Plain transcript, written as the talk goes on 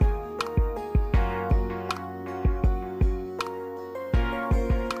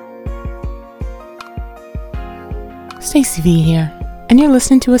Stacey V here, and you're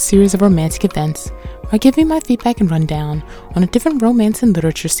listening to a series of romantic events where I give you my feedback and rundown on a different romance and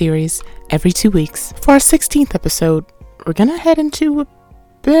literature series every 2 weeks. For our 16th episode, we're gonna head into a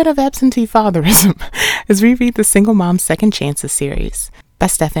bit of absentee fatherism as we read the Single Mom Second Chances series by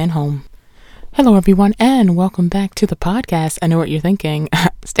Stef and Holm. Hello everyone, and welcome back to the podcast. I know what you're thinking.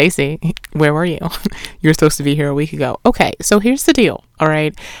 Stacey, where were you? You were supposed to be here a week ago. Okay, so here's the deal, all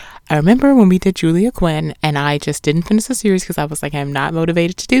right? I remember when we did Julia Quinn and I just didn't finish the series because I was like, I'm not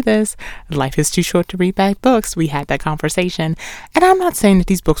motivated to do this. Life is too short to read back books. We had that conversation. And I'm not saying that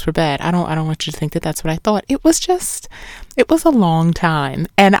these books were bad. I don't want you to think that that's what I thought. It was a long time.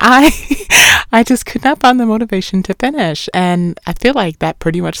 And I just could not find the motivation to finish. And I feel like that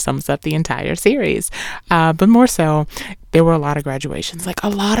pretty much sums up the entire series. But more so, there were a lot of graduations, like a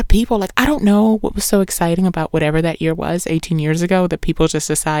lot of people. Like, I don't know what was so exciting about whatever that year was 18 years ago that people just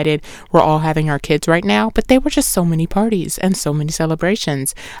decided we're all having our kids right now. But there were just so many parties and so many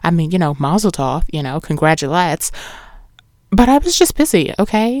celebrations. I mean, mazel tov, congratulates. But I was just busy,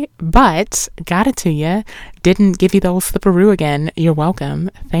 okay? But got it to you. Didn't give you the old slipperoo again. You're welcome.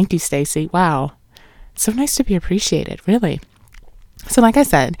 Thank you, Stacey. Wow. So nice to be appreciated, really. So like I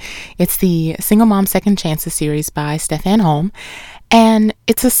said, it's the Single Mom Second Chances series by Stef and Holm. And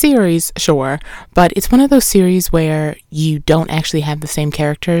it's a series, sure, but it's one of those series where you don't actually have the same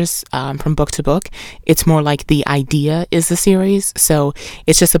characters from book to book. It's more like the idea is the series. So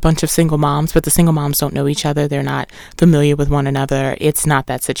it's just a bunch of single moms, but the single moms don't know each other. They're not familiar with one another. It's not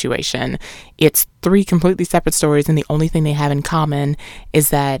that situation. It's 3 completely separate stories, and the only thing they have in common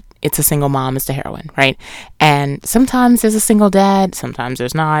is that it's a single mom is the heroine, right? And sometimes there's a single dad, sometimes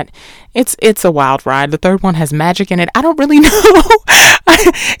there's not. It's a wild ride. The third one has magic in it. I don't really know.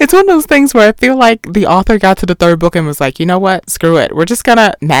 It's one of those things where I feel like the author got to the third book and was like, you know what? Screw it. We're just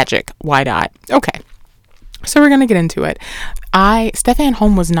gonna magic. Why not? Okay. So we're going to get into it. Stef and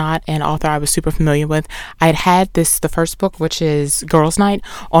Holm was not an author I was super familiar with. I had the first book, which is Girls' Night,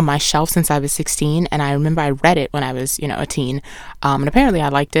 on my shelf since I was 16. And I remember I read it when I was, a teen. And apparently I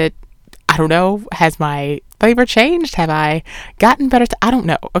liked it. I don't know. Has my flavor changed? Have I gotten better? I don't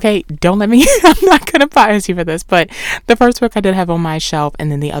know. Okay. Don't let me, I'm not going to bias you for this, but the first book I did have on my shelf,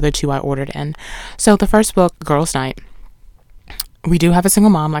 and then the other 2 I ordered in. So the first book, Girls' Night. We do have a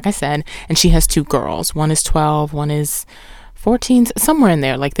single mom, like I said, and she has 2 girls. One is 12, one is 14, somewhere in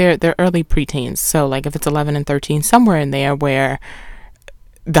there. Like they're early preteens. So like if it's 11 and 13, somewhere in there where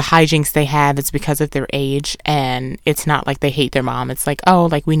the hijinks they have, it's because of their age, and it's not like they hate their mom. It's like, oh,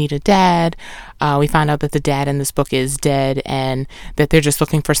 like we need a dad. We find out that the dad in this book is dead, and that they're just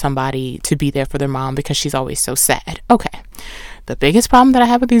looking for somebody to be there for their mom because she's always so sad. Okay. The biggest problem that I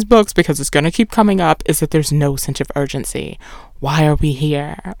have with these books, because it's going to keep coming up, is that there's no sense of urgency. Why are we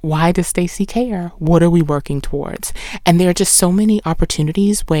here? Why does Stacey care? What are we working towards? And there are just so many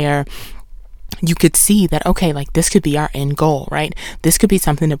opportunities where you could see that, okay, like this could be our end goal, right? This could be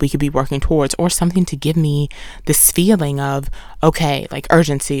something that we could be working towards, or something to give me this feeling of, okay, like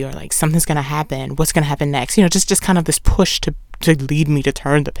urgency, or like something's going to happen. What's going to happen next? Just kind of this push to lead me to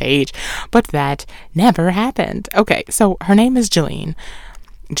turn the page. But that never happened. Okay, so her name is Jilene.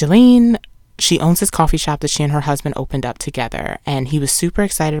 She owns this coffee shop that she and her husband opened up together, and he was super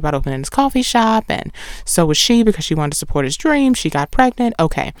excited about opening his coffee shop, and so was she, because she wanted to support his dream. She got pregnant.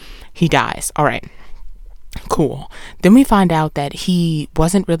 Okay, he dies. All right. Cool. Then we find out that he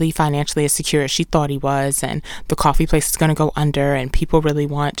wasn't really financially as secure as she thought he was, and the coffee place is going to go under, and people really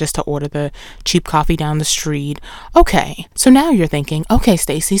want just to order the cheap coffee down the street. Okay, so now you're thinking, okay,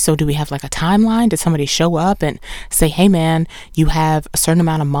 Stacey, so do we have like a timeline? Did somebody show up and say, hey man, you have a certain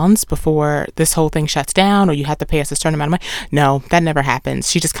amount of months before this whole thing shuts down, or you have to pay us a certain amount of money? No, that never happens.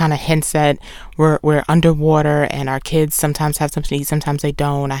 She just kind of hints at we're underwater, and our kids sometimes have something to eat, sometimes they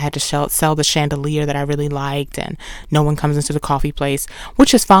don't. I had to sell the chandelier that I really liked, and no one comes into the coffee place,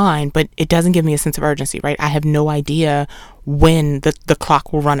 which is fine, but it doesn't give me a sense of urgency, right? I have no idea when the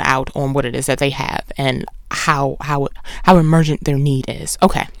clock will run out on what it is that they have, and how emergent their need is.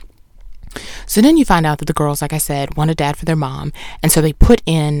 Okay. So then you find out that the girls, like I said, want a dad for their mom, and so they put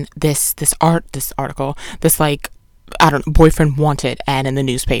in this article, this like, I don't know, boyfriend wanted ad in the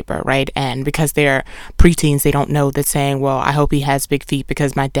newspaper, right? And because they're preteens, they don't know that saying, well, I hope he has big feet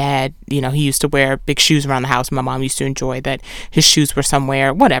because my dad, he used to wear big shoes around the house. My mom used to enjoy that his shoes were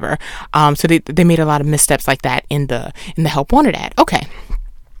somewhere, whatever. So they made a lot of missteps like that in the help wanted ad. Okay.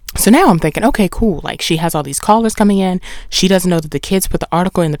 So now I'm thinking, okay, cool. Like she has all these callers coming in. She doesn't know that the kids put the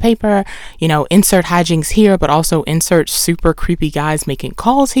article in the paper, insert hijinks here, but also insert super creepy guys making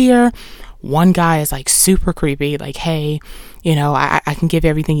calls here. One guy is like super creepy, like, hey, I can give you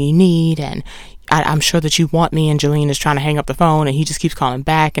everything you need, and I'm sure that you want me. And Jolene is trying to hang up the phone, and he just keeps calling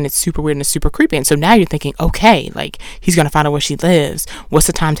back, and it's super weird and it's super creepy. And so now you're thinking, okay, like, he's going to find out where she lives. What's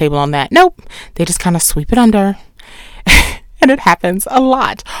the timetable on that? Nope. They just kind of sweep it under. And it happens a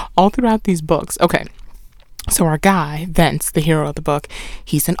lot all throughout these books. Okay. So our guy, Vince, the hero of the book,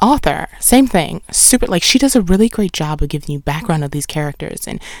 he's an author. Same thing. Super, like, she does a really great job of giving you background of these characters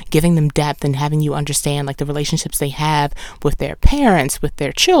and giving them depth and having you understand, like, the relationships they have with their parents, with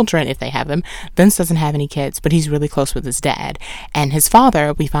their children, if they have them. Vince doesn't have any kids, but he's really close with his dad. And his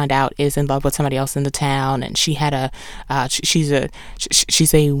father, we find out, is in love with somebody else in the town. And she had she's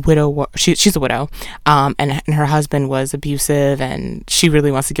a widow. She's a widow. And her husband was abusive, and she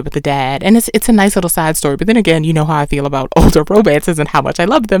really wants to get with the dad. And it's a nice little side story. But then again, you know how I feel about older romances and how much I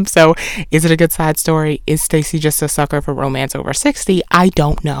love them. So is it a good side story? Is Stacy just a sucker for romance over 60? I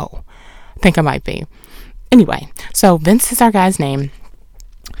don't know. I think I might be. Anyway, so Vince is our guy's name.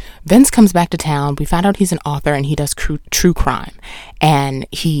 Vince comes back to town. We find out he's an author, and he does true crime. And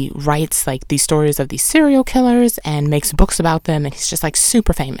he writes, like, these stories of these serial killers and makes books about them. And he's just, like,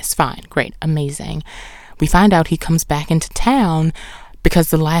 super famous. Fine. Great. Amazing. We find out he comes back into town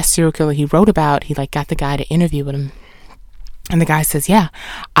because the last serial killer he wrote about, he, like, got the guy to interview with him. And the guy says, yeah,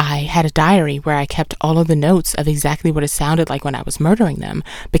 I had a diary where I kept all of the notes of exactly what it sounded like when I was murdering them,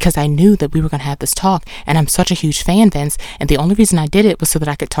 because I knew that we were going to have this talk, and I'm such a huge fan, Vince, and the only reason I did it was so that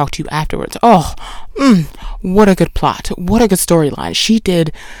I could talk to you afterwards. Oh, what a good plot. What a good storyline. She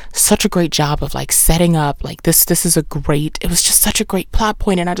did such a great job of, like, setting up, like, this is it was just such a great plot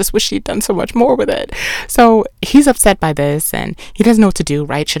point, and I just wish she'd done so much more with it. So he's upset by this, and he doesn't know what to do,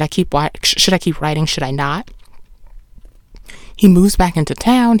 right? Should I keep writing? Should I not? He moves back into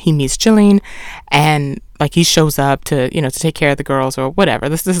town. He meets Jillian, and, like, he shows up to take care of the girls or whatever.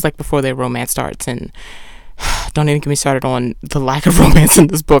 This is, like, before their romance starts, and don't even get me started on the lack of romance in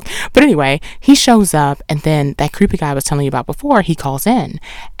this book. But anyway, he shows up, and then that creepy guy I was telling you about before, he calls in.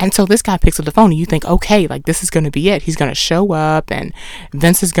 And so this guy picks up the phone, and you think, okay, like, this is going to be it. He's going to show up, and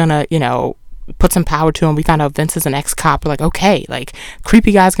Vince is going to, put some power to him. We found out Vince is an ex-cop. We're like, okay, like,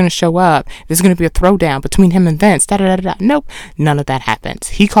 creepy guy's gonna show up. There's gonna be a throwdown between him and Vince. Nope, none of that happens.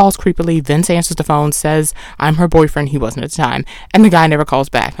 He calls creepily. Vince answers the phone, says, I'm her boyfriend. He wasn't at the time. And the guy never calls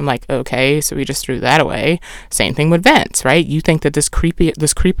back. I'm like, okay, so we just threw that away. Same thing with Vince, right? You think that this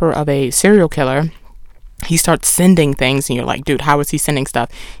creeper of a serial killer, he starts sending things, and you're like, dude, how is he sending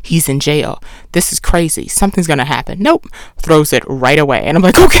stuff? He's in jail. This is crazy. Something's gonna happen. Nope. Throws it right away. And I'm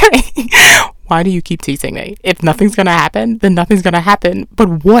like, okay, why do you keep teasing me? If nothing's gonna happen, then nothing's gonna happen.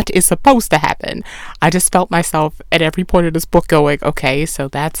 But what is supposed to happen? I just felt myself at every point of this book going, okay, so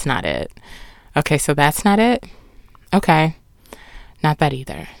that's not it. Okay, so that's not it. Okay, not that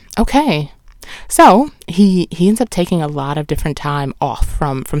either. Okay. So he ends up taking a lot of different time off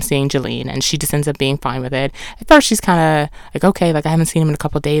from seeing Jillian, and she just ends up being fine with it. At first, she's kind of like, okay, like, I haven't seen him in a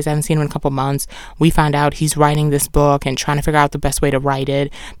couple of days. I haven't seen him in a couple of months. We find out he's writing this book and trying to figure out the best way to write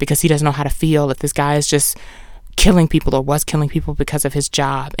it, because he doesn't know how to feel if this guy is just killing people or was killing people because of his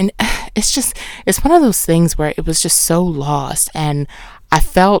job. And it's one of those things where it was just so lost, and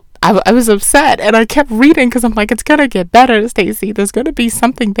I was upset, and I kept reading because I'm like, it's gonna get better, Stacy. There's gonna be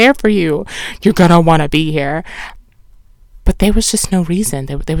something there for you. You're gonna want to be here. But there was just no reason.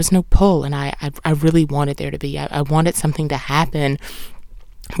 There was no pull, and I really wanted there to be. I wanted something to happen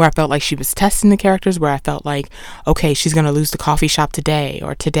where I felt like she was testing the characters, where I felt like, okay, she's going to lose the coffee shop today,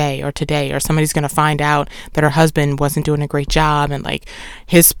 or somebody's going to find out that her husband wasn't doing a great job, and, like,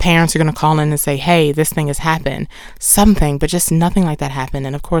 his parents are going to call in and say, hey, this thing has happened. Something, but just nothing like that happened.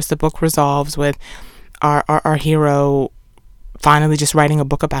 And of course, the book resolves with our hero finally just writing a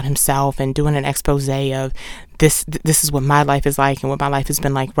book about himself and doing an expose of this is what my life is like and what my life has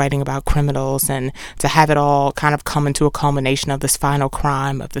been like, writing about criminals, and to have it all kind of come into a culmination of this final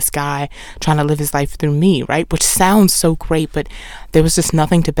crime of this guy trying to live his life through me, right? Which sounds so great, but there was just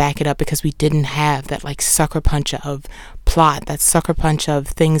nothing to back it up because we didn't have that, like, sucker punch of plot, that sucker punch of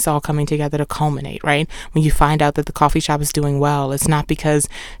things all coming together to culminate, right? When you find out that the coffee shop is doing well, it's not because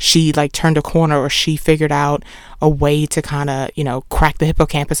she, like, turned a corner or she figured out a way to kind of, crack the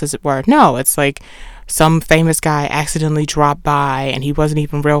hippocampus, as it were. No, it's like some famous guy accidentally dropped by and he wasn't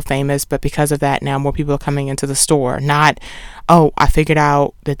even real famous, but because of that, now more people are coming into the store. Not, oh, I figured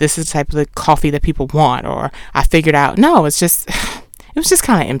out that this is the type of coffee that people want, or I figured out. No, it was just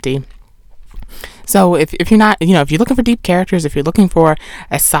kind of empty. So if you're not, if you're looking for deep characters, if you're looking for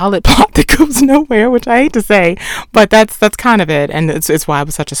a solid plot that goes nowhere, which I hate to say, but that's kind of it. And it's why it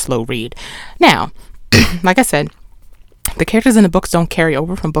was such a slow read. Now, like I said, the characters in the books don't carry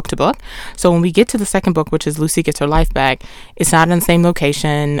over from book to book. So when we get to the second book, which is Lucy Gets Her Life Back, it's not in the same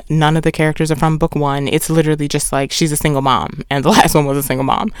location. None of the characters are from book one. It's literally just like she's a single mom, and the last one was a single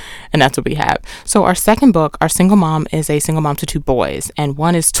mom, and that's what we have. So our second book, our single mom is a single mom to two boys, and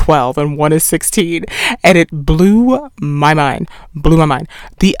one is 12 and one is 16, and it blew my mind.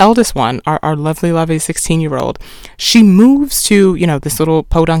 The eldest one, our lovely 16-year-old, she moves to, this little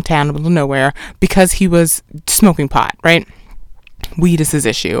podunk town in the middle of nowhere because he was smoking pot, right? Weed is his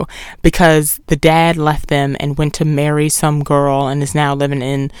issue because the dad left them and went to marry some girl and is now living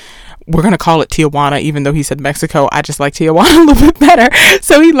in, we're going to call it Tijuana, even though he said Mexico. I just like Tijuana a little bit better.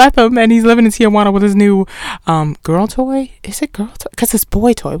 So he left them and he's living in Tijuana with his new girl toy. Is it girl toy? Because it's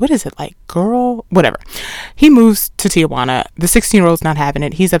boy toy. What is it? Like girl? Whatever. He moves to Tijuana. The 16-year-old's not having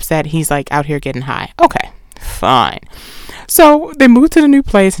it. He's upset. He's like out here getting high. Okay, fine. So they moved to the new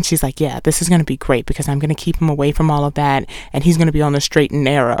place and she's like, yeah, this is going to be great because I'm going to keep him away from all of that and he's going to be on the straight and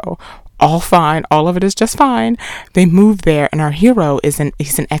narrow. All fine. All of it is just fine. They moved there and our hero he's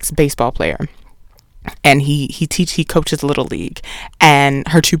an ex-baseball player. And he coaches Little League, and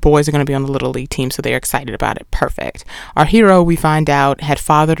her two boys are going to be on the Little League team, so they're excited about it. Perfect. Our hero, we find out, had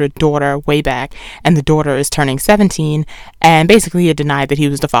fathered a daughter way back, and the daughter is turning 17, and basically he had denied that he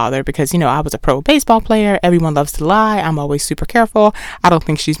was the father because, I was a pro baseball player. Everyone loves to lie. I'm always super careful. I don't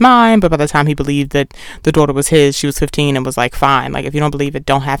think she's mine, but by the time he believed that the daughter was his, she was 15 and was like, fine. Like, if you don't believe it,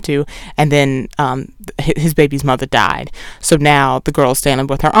 don't have to. And then his baby's mother died. So now the girl's standing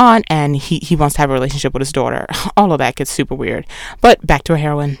with her aunt, and he wants to have a relationship with his daughter. All of that gets super weird. But back to our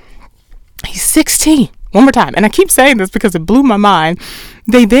heroine. He's 16. One more time. And I keep saying this because it blew my mind.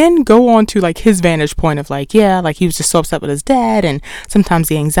 They then go on to like his vantage point of like, yeah, like he was just so upset with his dad and sometimes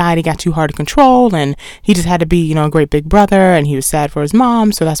the anxiety got too hard to control and he just had to be, a great big brother and he was sad for his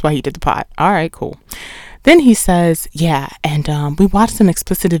mom. So that's why he did the pot. All right, cool. Then he says, yeah, and we watched some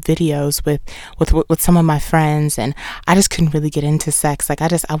explicit videos with some of my friends, and I just couldn't really get into sex. Like, I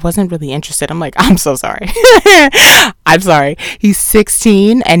wasn't really interested. I'm like, I'm so sorry. I'm sorry. He's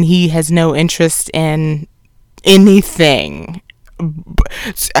 16, and he has no interest in anything.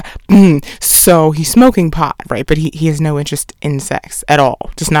 So he's smoking pot, right? But he has no interest in sex at all.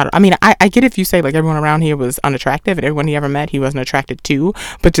 Just not. I mean, I get if you say like everyone around here was unattractive and everyone he ever met he wasn't attracted to,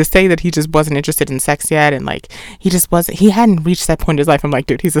 but to say that he just wasn't interested in sex yet and like he just wasn't, he hadn't reached that point in his life. I'm like,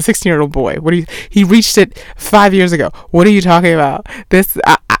 dude, he's a 16-year-old boy. He reached it 5 years ago. What are you talking about? This,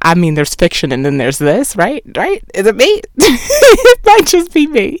 I mean, there's fiction and then there's this, right? Right? Is it me? It might just be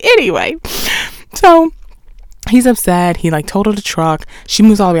me. Anyway, so he's upset. He like totaled a truck. She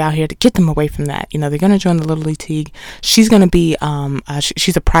moves all the way out here to get them away from that. They're going to join the Little League League. She's going to be,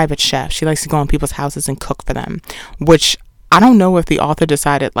 she's a private chef. She likes to go in people's houses and cook for them, which I don't know if the author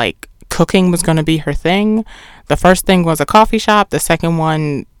decided like cooking was going to be her thing. The first thing was a coffee shop. The second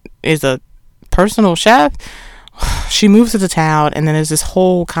one is a personal chef. She moves to the town and then there's this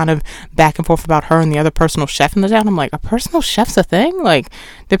whole kind of back and forth about her and the other personal chef in the town. I'm like, a personal chef's a thing? Like,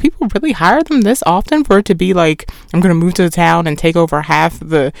 do people really hire them this often for it to be like, I'm going to move to the town and take over half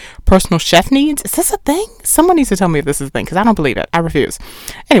the personal chef needs? Is this a thing? Someone needs to tell me if this is a thing because I don't believe it. I refuse.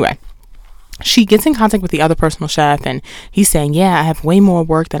 Anyway, she gets in contact with the other personal chef and he's saying, yeah, I have way more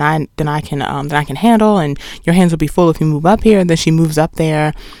work than I can handle and your hands will be full if you move up here. And then she moves up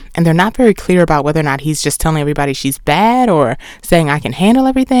there and they're not very clear about whether or not he's just telling everybody she's bad or saying I can handle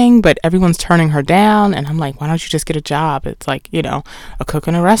everything, but everyone's turning her down. And I'm like, why don't you just get a job? It's like, a cook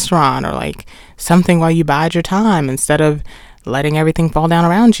in a restaurant or like something while you bide your time instead of letting everything fall down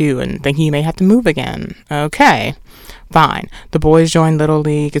around you and thinking you may have to move again. Okay. Fine. The boys join Little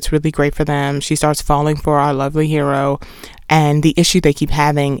League. It's really great for them. She starts falling for our lovely hero. And the issue they keep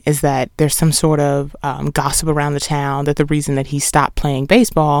having is that there's some sort of gossip around the town that the reason that he stopped playing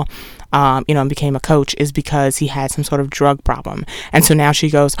baseball, and became a coach is because he had some sort of drug problem. And so now she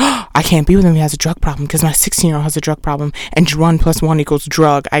goes, oh, I can't be with him. He has a drug problem because my 16-year-old has a drug problem. And 1 + 1 =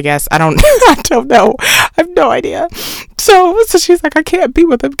 drug, I guess. I don't know. I have no idea. So she's like, I can't be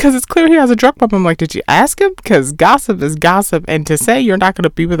with him because it's clear he has a drug problem. I'm like, did you ask him? Because gossip is gossip. And to say you're not going to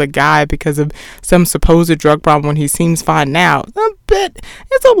be with a guy because of some supposed drug problem when he seems fine now,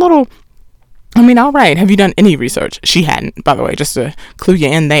 it's a little, all right. Have you done any research? She hadn't, by the way, just to clue you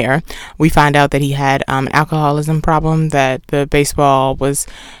in there. We find out that he had an alcoholism problem, that the baseball was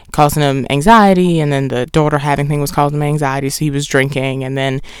causing him anxiety, and then the daughter having thing was causing him anxiety, so he was drinking, and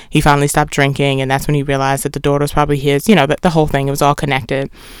then he finally stopped drinking, and that's when he realized that the daughter was probably his, the whole thing, it was all connected.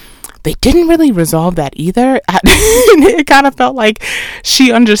 They didn't really resolve that either. It kind of felt like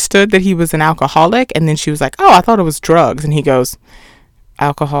she understood that he was an alcoholic, and then she was like, oh, I thought it was drugs. And he goes,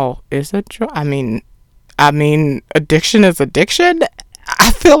 alcohol is a drug? I mean, addiction is addiction.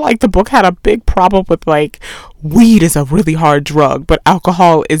 I feel like the book had a big problem with like weed is a really hard drug, but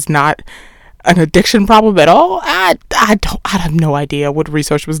alcohol is not an addiction problem at all. I have no idea what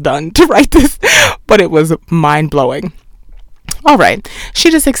research was done to write this, but it was mind blowing. All right, she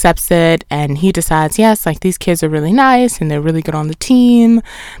just accepts it, and he decides, yes, like these kids are really nice and they're really good on the team.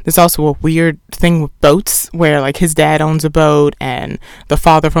 There's also a weird thing with boats where like his dad owns a boat and the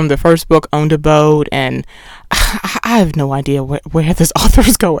father from the first book owned a boat, and I have no idea where this author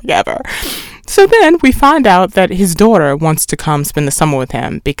is going ever. So then we find out that his daughter wants to come spend the summer with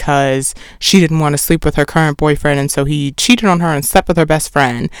him because she didn't want to sleep with her current boyfriend, and so he cheated on her and slept with her best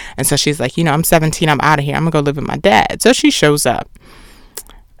friend. And so she's like, I'm 17, I'm out of here, I'm gonna go live with my dad. So she shows up.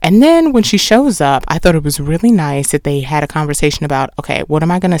 And then when she shows up, I thought it was really nice that they had a conversation about, okay, what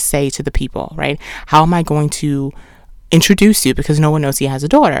am I gonna say to the people, right? How am I going to introduce you, because no one knows he has a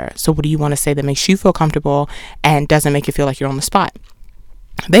daughter. So what do you want to say that makes you feel comfortable and doesn't make you feel like you're on the spot?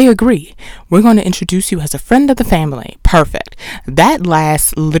 They agree. We're going to introduce you as a friend of the family. Perfect. That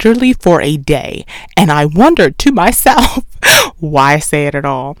lasts literally for a day. And I wondered to myself, why say it at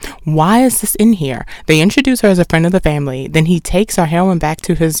all? Why is this in here? They introduce her as a friend of the family. Then he takes our heroine back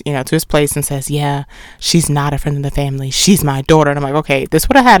to his, to his place and says, yeah, she's not a friend of the family. She's my daughter. And I'm like, okay, this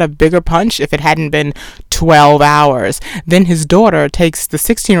would have had a bigger punch if it hadn't been 12 hours. Then his daughter takes the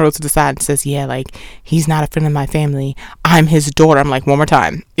 16-year-old to the side and says, yeah, like, he's not a friend of my family. I'm his daughter. I'm like, one more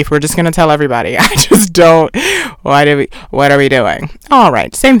time. If we're just going to tell everybody, I just don't. What are we doing? All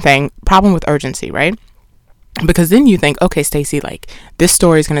right. Same thing. Problem with urgency, right? Because then you think, okay, Stacey, like this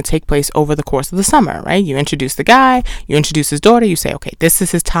story is going to take place over the course of the summer, right? You introduce the guy, you introduce his daughter, you say, okay, this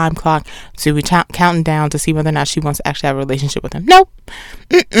is his time clock. So we're counting down to see whether or not she wants to actually have a relationship with him. Nope.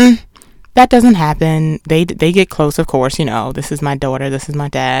 That doesn't happen. They get close, of course. This is my daughter. This is my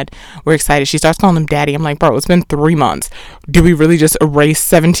dad. We're excited. She starts calling him daddy. I'm like, bro, it's been 3 months. Did we really just erase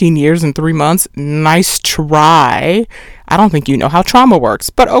 17 years in 3 months? Nice try. I don't think you know how trauma works,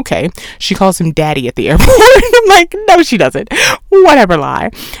 but okay. She calls him daddy at the airport. I'm like, no, she doesn't. Whatever,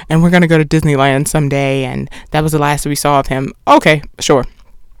 lie. And we're going to go to Disneyland someday, and that was the last we saw of him. Okay, sure.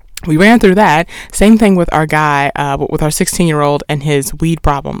 We ran through that. Same thing with our guy, with our 16-year-old and his weed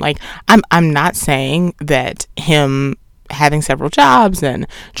problem. Like, I'm not saying that him having several jobs and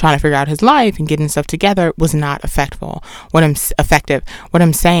trying to figure out his life and getting stuff together was not effective. What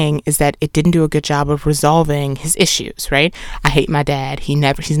I'm saying is that it didn't do a good job of resolving his issues, right? I hate my dad. He's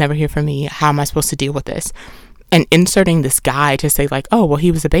never here for me. How am I supposed to deal with this? And inserting this guy to say like, oh, well, he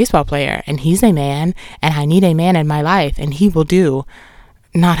was a baseball player and he's a man and I need a man in my life and he will do.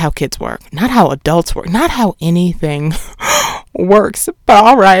 Not how kids work, not how adults work, not how anything works. But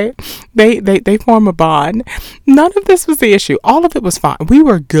all right, they form a bond. None of this was the issue. All of it was fine. We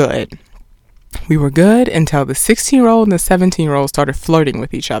were good. We were good until the 16-year-old and the 17-year-old started flirting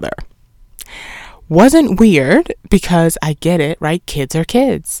with each other. Wasn't weird because I get it, right? Kids are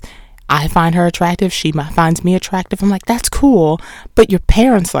kids. I find her attractive. She finds me attractive. I'm like, that's cool. But your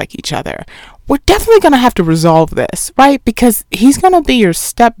parents like each other. We're definitely going to have to resolve this, right? Because he's going to be your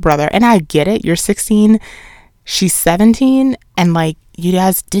stepbrother. And I get it. You're 16. She's 17. And like, you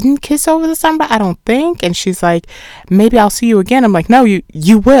guys didn't kiss over the summer, I don't think. And she's like, maybe I'll see you again. I'm like, no,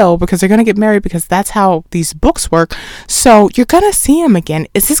 you will, because they're going to get married because that's how these books work. So you're going to see him again.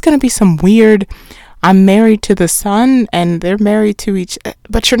 Is this going to be some weird, I'm married to the son and they're married to each,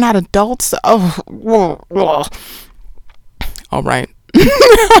 but you're not adults? Oh, all right.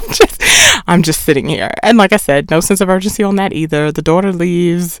 I'm just sitting here. And like I said, no sense of urgency on that either. The daughter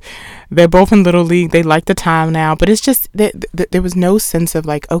leaves. They're both in Little League. They like the time now. But it's just, there was no sense of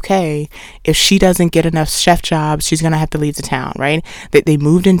like, okay, if she doesn't get enough chef jobs, she's going to have to leave the town, right? They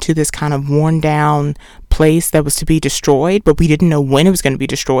moved into this kind of worn down place that was to be destroyed, but we didn't know when it was going to be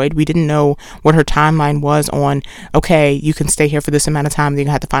destroyed. We didn't know what her timeline was on, okay, you can stay here for this amount of time, then you're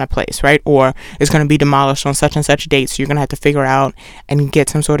going to have to find a place, right? Or it's going to be demolished on such and such date, so you're going to have to figure out and get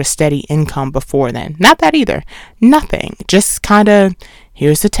some sort of steady income before then. Not that either. Nothing. Just kind of,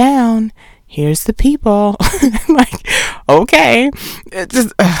 here's the town, here's the people. Like, okay.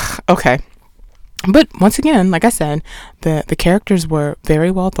 Just, okay. But once again, like I said, the characters were very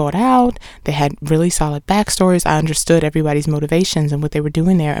well thought out. They had really solid backstories. I understood everybody's motivations and what they were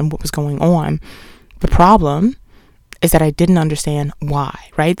doing there and what was going on. The problem, is that I didn't understand why,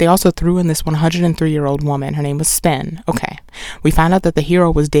 right? They also threw in this 103-year-old woman. Her name was Spin. Okay. We found out that the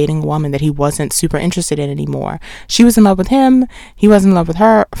hero was dating a woman that he wasn't super interested in anymore. She was in love with him. He was in love with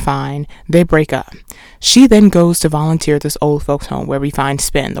her. Fine. They break up. She then goes to volunteer at this old folks home where we find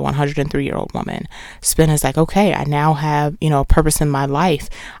Spin, the 103-year-old woman. Spin is like, okay, I now have, a purpose in my life.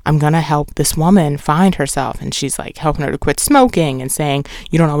 I'm going to help this woman find herself. And she's like helping her to quit smoking and saying,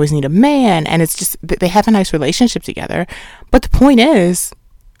 you don't always need a man. And it's just, they have a nice relationship together. But the point is,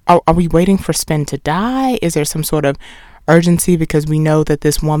 are we waiting for Spin to die? Is there some sort of urgency because we know that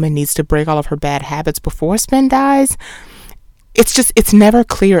this woman needs to break all of her bad habits before Spin dies? It's never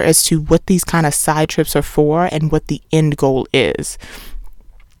clear as to what these kind of side trips are for and what the end goal is,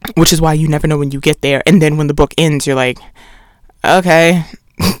 which is why you never know when you get there. And then when the book ends, you're like, okay,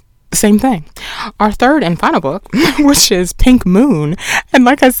 same thing. Our third and final book, which is Pink Moon. And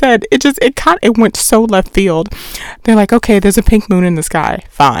like I said, it went so left field. They're like, okay, there's a pink moon in the sky.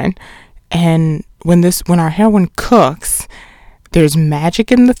 Fine. And when our heroine cooks, there's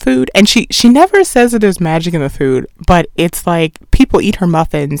magic in the food. And she never says that there's magic in the food, but it's like people eat her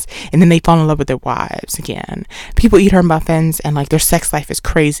muffins and then they fall in love with their wives again. People eat her muffins and like their sex life is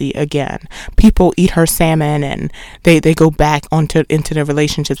crazy again. People eat her salmon and they go back into their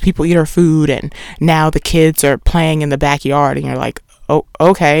relationships. People eat her food and now the kids are playing in the backyard and you're like, oh,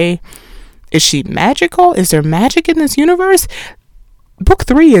 okay. Is she magical? Is there magic in this universe? Book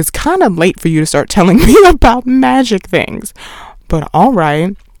 3 is kind of late for you to start telling me about magic things. But all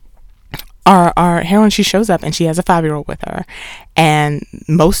right, our heroine, she shows up and she has a 5-year-old with her. And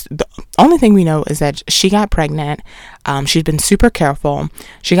the only thing we know is that she got pregnant. She'd been super careful.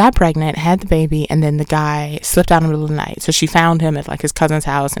 She got pregnant, had the baby, and then the guy slipped out in the middle of the night. So she found him at like his cousin's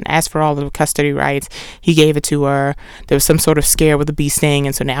house and asked for all the custody rights. He gave it to her. There was some sort of scare with a bee sting.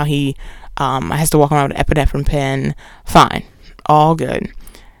 And so now he has to walk around with an epinephrine pen. Fine. All good.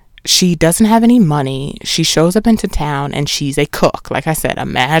 She doesn't have any money. She shows up into town and she's a cook. Like I said, a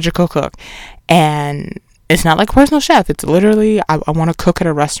magical cook. And it's not like a personal chef. It's literally, I want to cook at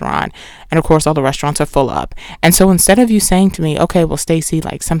a restaurant. And of course, all the restaurants are full up. And so instead of you saying to me, okay, well, Stacy,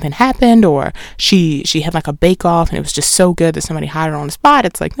 like something happened or she had like a bake off and it was just so good that somebody hired her on the spot.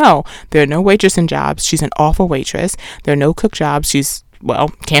 It's like, no, there are no waitressing jobs. She's an awful waitress. There are no cook jobs.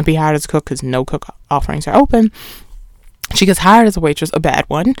 Can't be hired as a cook because no cook offerings are open. She gets hired as a waitress, a bad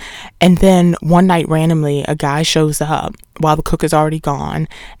one. And then one night randomly, a guy shows up while the cook is already gone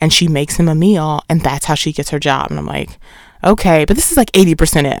and she makes him a meal and that's how she gets her job. And I'm like, okay, but this is like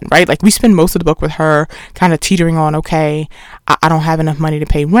 80% in, right? Like we spend most of the book with her kind of teetering on, okay, I don't have enough money to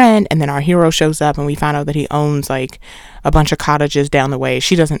pay rent. And then our hero shows up and we find out that he owns like a bunch of cottages down the way.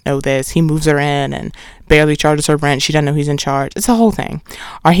 She doesn't know this. He moves her in and barely charges her rent. She doesn't know he's in charge. It's a whole thing.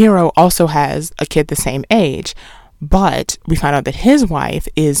 Our hero also has a kid the same age. But we find out that his wife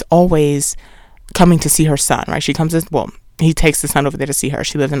is always coming to see her son, right? He takes the son over there to see her.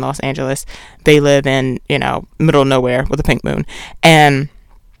 She lives in Los Angeles. They live in, middle of nowhere with a pink moon. And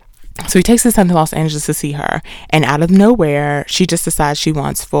so he takes his son to Los Angeles to see her. And out of nowhere, she just decides she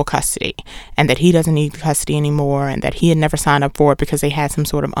wants full custody and that he doesn't need custody anymore and that he had never signed up for it because they had some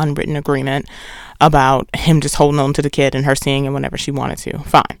sort of unwritten agreement about him just holding on to the kid and her seeing him whenever she wanted to.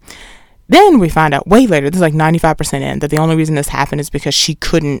 Fine. Then we find out way later, this is like 95% in, that the only reason this happened is because she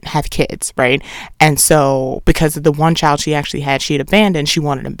couldn't have kids, right? And so because of the one child she actually had, she had abandoned, she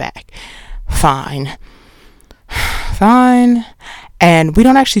wanted him back. Fine. And we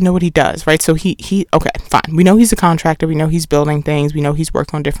don't actually know what he does, right? So okay, fine. We know he's a contractor. We know he's building things. We know he's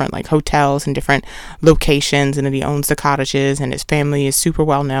working on different like hotels and different locations and that he owns the cottages and his family is super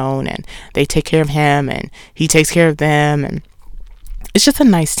well known and they take care of him and he takes care of them and it's just a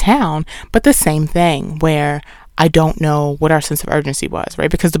nice town, but the same thing where I don't know what our sense of urgency was, right?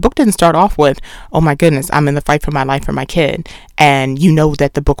 Because the book didn't start off with, oh my goodness, I'm in the fight for my life for my kid. And you know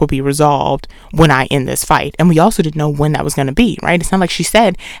that the book will be resolved when I end this fight. And we also didn't know when that was going to be, right? It's not like she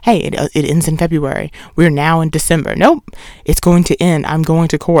said, hey, it ends in February. We're now in December. Nope, it's going to end. I'm going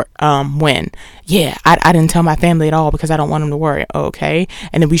to court. When? Yeah, I didn't tell my family at all because I don't want them to worry. Okay.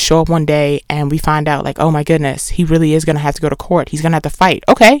 And then we show up one day and we find out like, oh my goodness, he really is going to have to go to court. He's going to have to fight.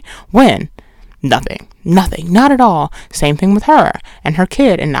 Okay. When? Nothing, not at all. Same thing with her and her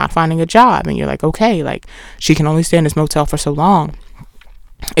kid and not finding a job. And you're like, okay, like she can only stay in this motel for so long.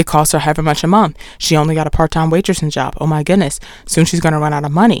 It costs her however much a month. She only got a part-time waitressing job. Oh my goodness. Soon she's going to run out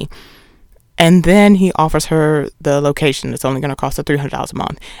of money. And then he offers her the location that's only going to cost her $300 a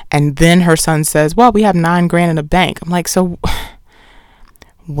month. And then her son says, well, we have $9,000 in the bank. I'm like, so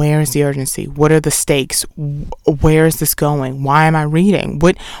Where is the urgency? What are the stakes? Where is this going? Why am I reading?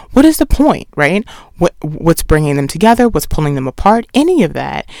 What is the point, right? What's bringing them together? What's pulling them apart? Any of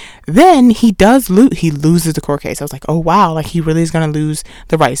that. Then he loses the court case. I was like, oh wow, like he really is going to lose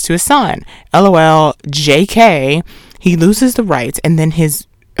the rights to his son. LOL, JK. He loses the rights, and then his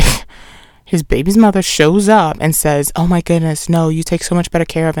baby's mother shows up and says, oh my goodness, no, you take so much better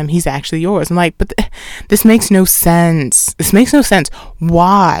care of him. He's actually yours. I'm like, but this makes no sense. This makes no sense.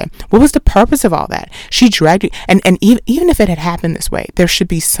 Why? What was the purpose of all that? She dragged you. And even if it had happened this way, there should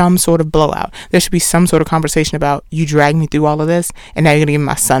be some sort of blowout. There should be some sort of conversation about, you dragged me through all of this and now you're going to give me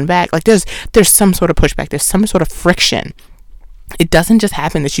my son back. Like there's some sort of pushback. There's some sort of friction. It doesn't just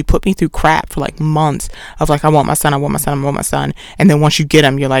happen that you put me through crap for like months of like, I want my son. And then once you get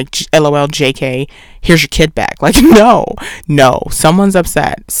him, you're like, LOL, JK, here's your kid back. Like, no, someone's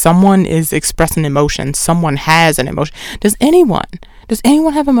upset. Someone is expressing emotion. Someone has an emotion. Does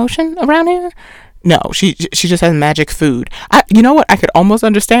anyone have emotion around here? No, she just has magic food. You know what? I could almost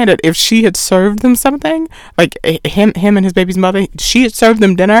understand it if she had served them something, like him and his baby's mother. She had served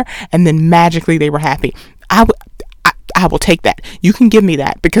them dinner and then magically they were happy. I will take that. You can give me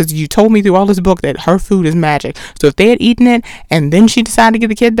that because you told me through all this book that her food is magic. So if they had eaten it and then she decided to get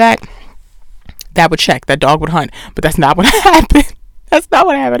the kid back, that would check. That dog would hunt. But that's not what happened. That's not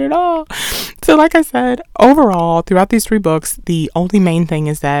what happened at all. So like I said, overall, throughout these 3 books, the only main thing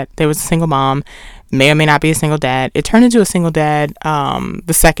is that there was a single mom, may or may not be a single dad. It turned into a single dad,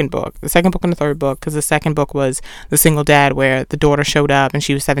 the second book and the third book, because the second book was the single dad where the daughter showed up and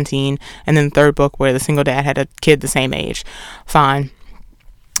she was 17, and then the third book where the single dad had a kid the same age. Fine.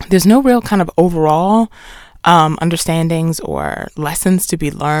 There's no real kind of overall understandings or lessons to be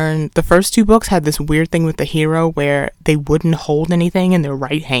learned. The first 2 books had this weird thing with the hero where they wouldn't hold anything in their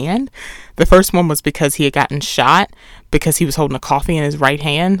right hand. The first one was because he had gotten shot because he was holding a coffee in his right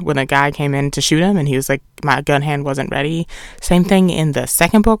hand when a guy came in to shoot him and he was like, my gun hand wasn't ready. Same thing in the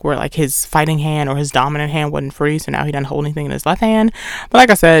second book where like his fighting hand or his dominant hand wasn't free, so now he doesn't hold anything in his left hand. But like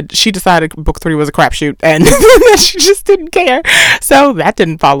I said, she decided book 3 was a crapshoot and she just didn't care, so that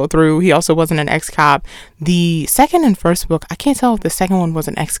didn't follow through. He also wasn't an ex-cop. The second and first book, I can't tell if the second one was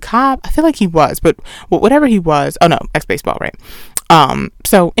an ex-cop. I feel like he was, but whatever he was, oh no, ex-baseball, right?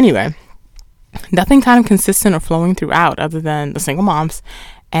 So anyway, nothing kind of consistent or flowing throughout other than the single moms,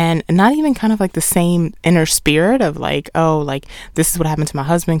 and not even kind of like the same inner spirit of like, oh, like this is what happened to my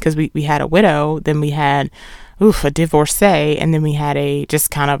husband, because we had a widow, then we had a divorcee, and then we had a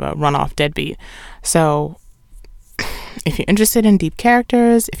just kind of a runoff deadbeat. So if you're interested in deep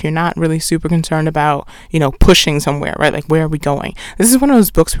characters, if you're not really super concerned about, pushing somewhere, right? Like, where are we going? This is one of those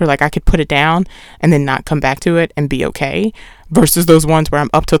books where like I could put it down and then not come back to it and be okay, versus those ones where I'm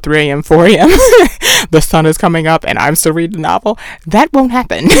up till 3 a.m., 4 a.m. The sun is coming up and I'm still reading the novel. That won't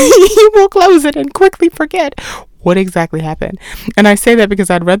happen. You will close it and quickly forget what exactly happened. And I say that because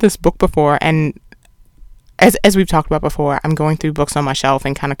I'd read this book before, and as we've talked about before, I'm going through books on my shelf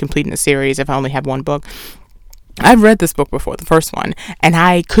and kind of completing a series if I only have one book. I've read this book before, the first one, and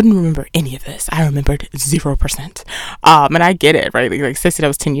I couldn't remember any of this. I remembered 0%. And I get it, right? Like Sissy, that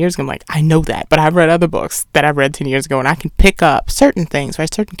was 10 years ago. I'm like, I know that, but I've read other books that I've read 10 years ago, and I can pick up certain things,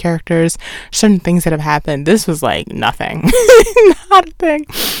 right? Certain characters, certain things that have happened. This was like nothing. Not a thing.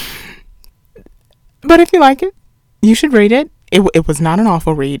 But if you like it, you should read it. It was not an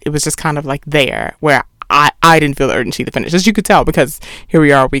awful read. It was just kind of like there, where I didn't feel the urgency to finish, as you could tell, because here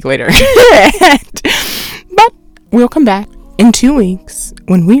we are a week later. But we'll come back in 2 weeks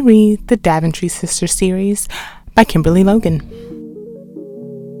when we read the Daventry Sisters series by Kimberly Logan.